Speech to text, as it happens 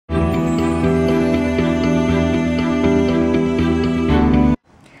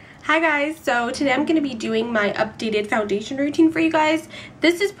Hi guys, so today I'm going to be doing my updated foundation routine for you guys.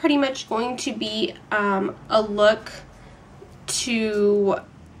 This is pretty much going to be a look to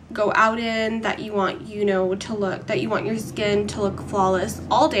go out in that you want, that you want your skin to look flawless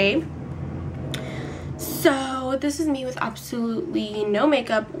all day. So this is me with absolutely no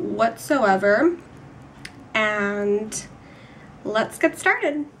makeup whatsoever, and let's get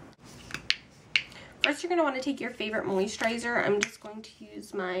started. First, you're going to want to take your favorite moisturizer. I'm just going to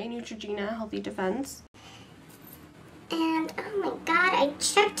use my Neutrogena Healthy Defense. And oh my god, I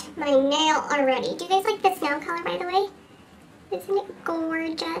chipped my nail already. Do you guys like this nail color, by the way? Isn't it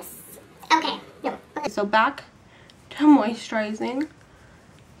gorgeous? Okay, no. Okay. So back to moisturizing.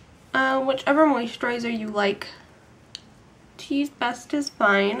 Whichever moisturizer you like to use best is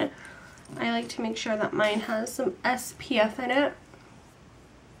fine. I like to make sure that mine has some SPF in it.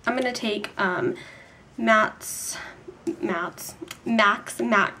 I'm going to take Max Matte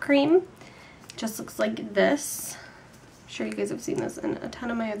Cream. Just looks like this. I'm sure you guys have seen this in a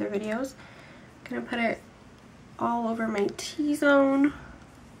ton of my other videos. I'm gonna put it all over my T-zone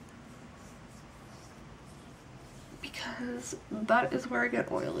because that is where I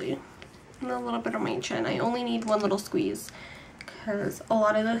get oily, and a little bit of my chin. I only need one little squeeze because a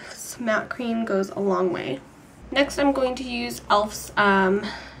lot of this matte cream goes a long way. Next, I'm going to use e.l.f.'s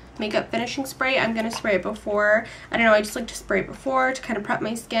makeup finishing spray. I'm going to spray it before. I don't know, I just like to spray it before to kind of prep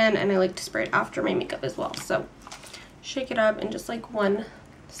my skin, and I like to spray it after my makeup as well. So shake it up and just like one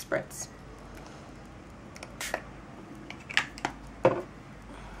spritz.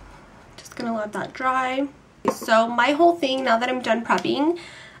 Just going to let that dry. So my whole thing, now that I'm done prepping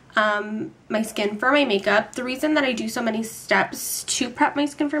my skin for my makeup, the reason that I do so many steps to prep my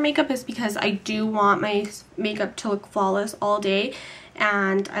skin for makeup is because I do want my makeup to look flawless all day.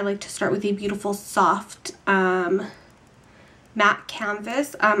 And I like to start with a beautiful soft matte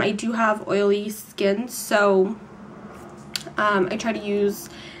canvas. I do have oily skin, so I try to use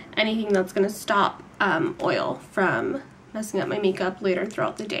anything that's going to stop oil from messing up my makeup later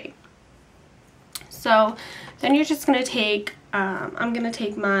throughout the day. So then you're just going to take, I'm going to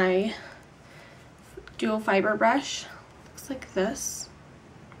take my dual fiber brush. Looks like this.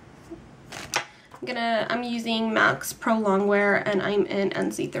 I'm using MAC's Pro Longwear, and I'm in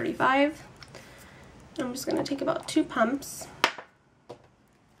NC35. I'm just gonna take about 2 pumps.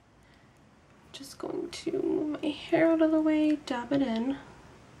 Just going to move my hair out of the way, dab it in,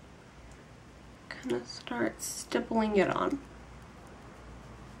 kind of start stippling it on,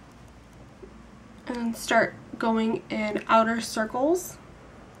 and start going in outer circles.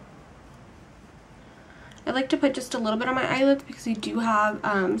 I like to put just a little bit on my eyelids because I do have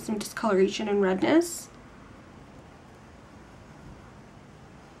some discoloration and redness.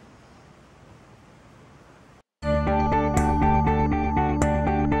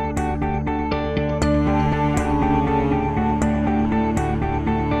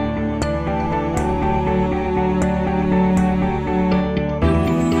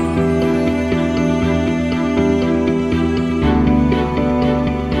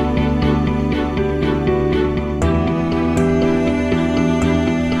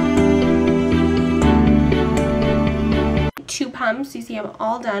 You see I'm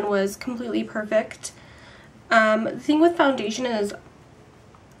all done, was completely perfect. The thing with foundation is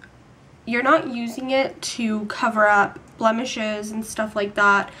you're not using it to cover up blemishes and stuff like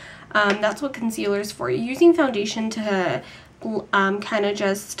that. That's what concealer is for. You're using foundation to kind of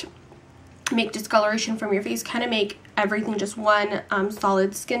just make discoloration from your face, kind of make everything just one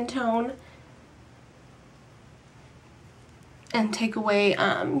solid skin tone, and take away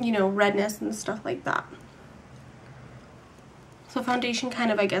redness and stuff like that. So foundation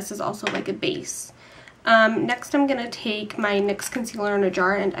kind of, I guess, is also like a base. Next, I'm going to take my NYX concealer in a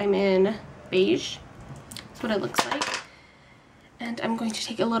jar, and I'm in beige. That's what it looks like. And I'm going to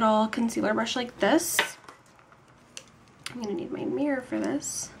take a little concealer brush like this. I'm going to need my mirror for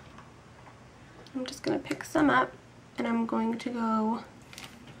this. I'm just going to pick some up, and I'm going to go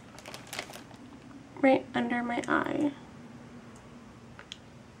right under my eye.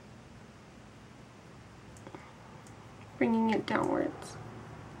 Bringing it downwards.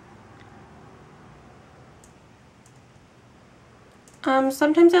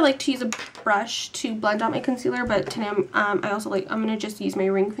 Sometimes I like to use a brush to blend out my concealer, but today I'm gonna just use my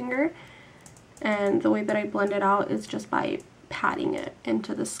ring finger, and the way that I blend it out is just by patting it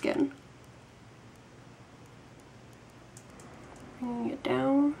into the skin. Bringing it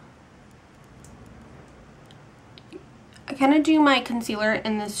down. I kind of do my concealer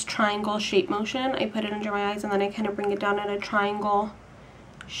in this triangle shape motion. I put it under my eyes and then I kind of bring it down in a triangle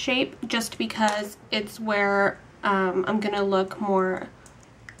shape, just because it's where I'm going to look more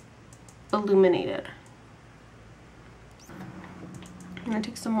illuminated. I'm going to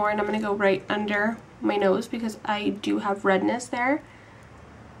take some more and I'm going to go right under my nose because I do have redness there.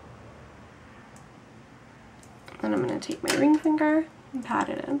 Then I'm going to take my ring finger and pat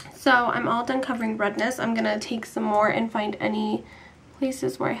it in. So I'm all done covering redness. I'm going to take some more and find any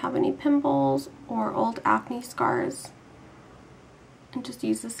places where I have any pimples or old acne scars and just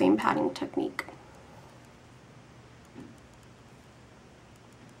use the same patting technique.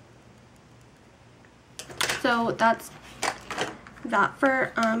 So that's that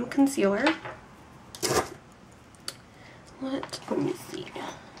for concealer. Let me see.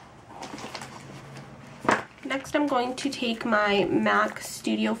 Next I'm going to take my MAC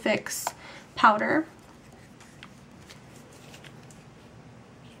Studio Fix powder.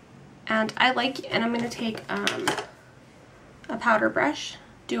 And I'm going to take a powder brush,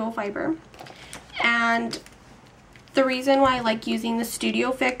 dual fiber. And the reason why I like using the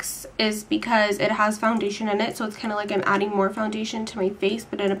Studio Fix is because it has foundation in it, so it's kind of like I'm adding more foundation to my face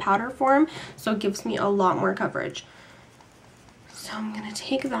but in a powder form, so it gives me a lot more coverage. So I'm going to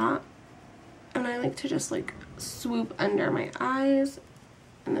take that and I like to just like swoop under my eyes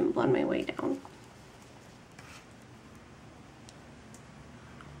and then blend my way down.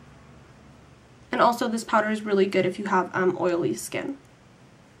 And also this powder is really good if you have oily skin.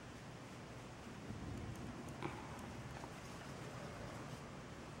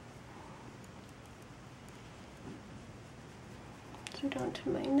 So down to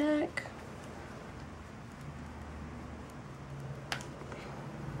my neck.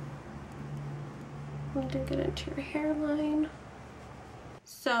 I'm going to get into your hairline.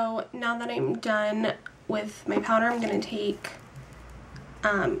 So now that I'm done with my powder, I'm going to take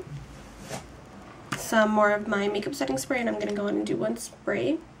some more of my makeup setting spray and I'm going to go in and do one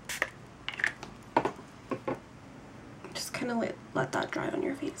spray. Just kind of let that dry on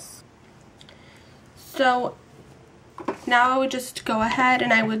your face. So now I would just go ahead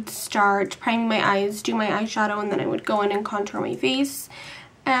and I would start priming my eyes, do my eyeshadow, and then I would go in and contour my face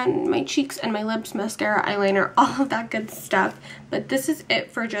and my cheeks and my lips, mascara, eyeliner, all of that good stuff. But this is it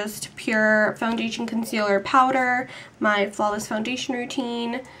for just pure foundation, concealer, powder, my flawless foundation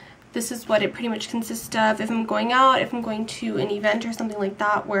routine. This is what it pretty much consists of. If I'm going out, if I'm going to an event or something like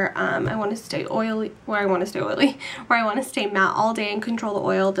that where I want to stay oily, where I want to stay matte all day and control the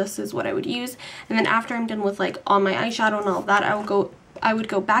oil, this is what I would use. And then after I'm done with like all my eyeshadow and all of that, I would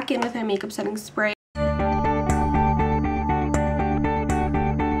go back in with my makeup setting spray.